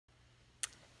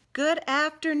Good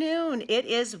afternoon. It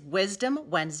is Wisdom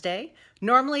Wednesday.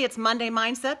 Normally it's Monday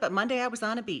Mindset, but Monday I was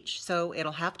on a beach, so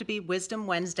it'll have to be Wisdom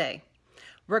Wednesday.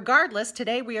 Regardless,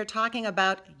 today we are talking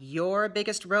about your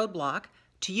biggest roadblock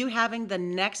to you having the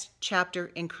next chapter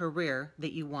in career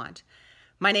that you want.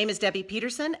 My name is Debbie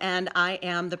Peterson, and I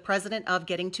am the president of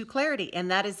Getting to Clarity, and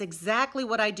that is exactly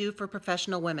what I do for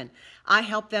professional women. I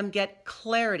help them get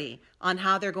clarity on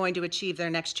how they're going to achieve their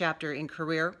next chapter in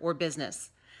career or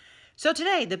business. So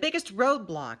today, the biggest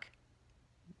roadblock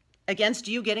against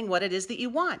you getting what it is that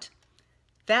you want,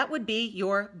 that would be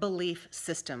your belief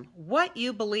system. What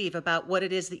you believe about what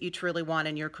it is that you truly want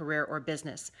in your career or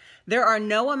business. There are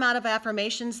no amount of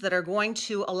affirmations that are going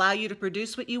to allow you to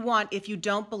produce what you want if you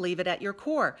don't believe it at your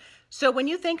core. So when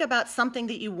you think about something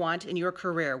that you want in your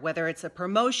career, whether it's a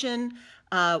promotion,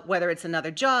 whether it's another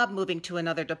job, moving to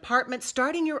another department,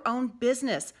 starting your own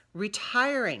business,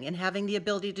 retiring and having the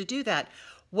ability to do that,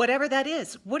 whatever that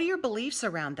is, what are your beliefs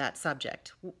around that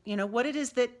subject? You know, what it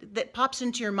is that pops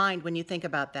into your mind when you think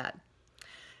about that.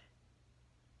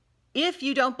 If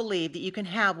you don't believe that you can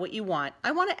have what you want,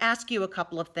 I want to ask you a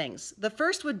couple of things. The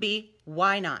first would be,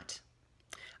 why not?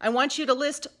 I want you to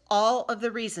list all of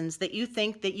the reasons that you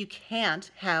think that you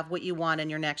can't have what you want in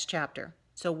your next chapter.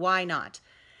 So why not?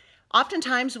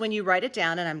 Oftentimes when you write it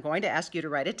down, and I'm going to ask you to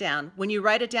write it down, when you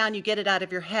write it down, you get it out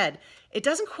of your head. It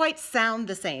doesn't quite sound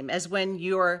the same as when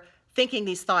you're thinking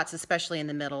these thoughts, especially in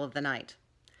the middle of the night.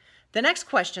 The next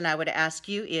question I would ask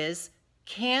you is,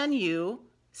 can you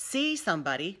see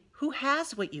somebody who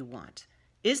has what you want?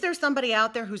 Is there somebody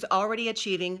out there who's already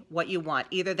achieving what you want?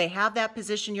 Either they have that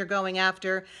position you're going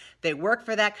after, they work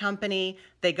for that company,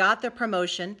 they got the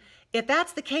promotion. If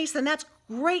that's the case, then that's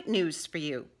great news for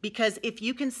you, because if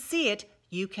you can see it,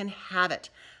 you can have it.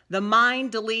 The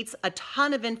mind deletes a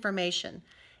ton of information,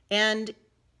 and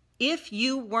if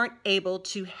you weren't able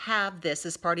to have this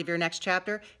as part of your next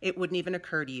chapter, it wouldn't even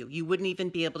occur to you. You wouldn't even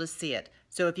be able to see it.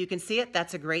 So if you can see it,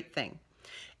 that's a great thing.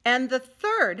 And the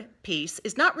third piece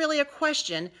is not really a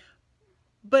question,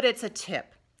 but it's a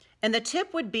tip. And the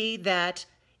tip would be that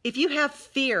if you have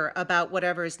fear about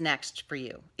whatever is next for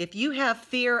you, if you have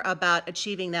fear about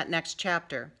achieving that next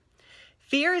chapter,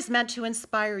 fear is meant to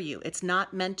inspire you. It's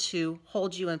not meant to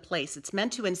hold you in place. It's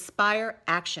meant to inspire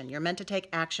action. You're meant to take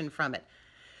action from it.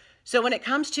 So when it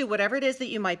comes to whatever it is that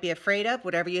you might be afraid of,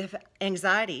 whatever you have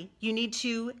anxiety, you need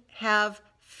to have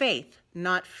faith,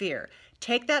 not fear.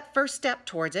 Take that first step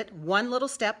towards it, one little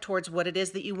step towards what it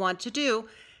is that you want to do,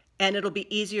 and it'll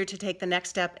be easier to take the next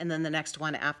step and then the next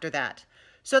one after that.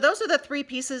 So those are the three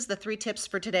pieces, the three tips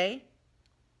for today.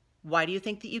 Why do you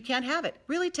think that you can't have it?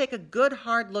 Really take a good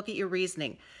hard look at your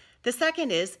reasoning. The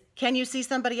second is, can you see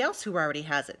somebody else who already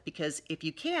has it? Because if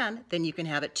you can, then you can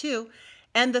have it too.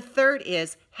 And the third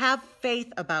is, have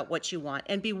faith about what you want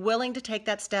and be willing to take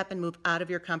that step and move out of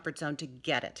your comfort zone to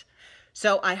get it.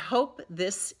 So I hope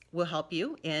this will help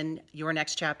you in your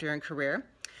next chapter in career.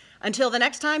 Until the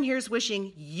next time, here's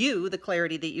wishing you the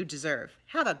clarity that you deserve.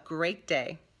 Have a great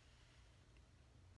day.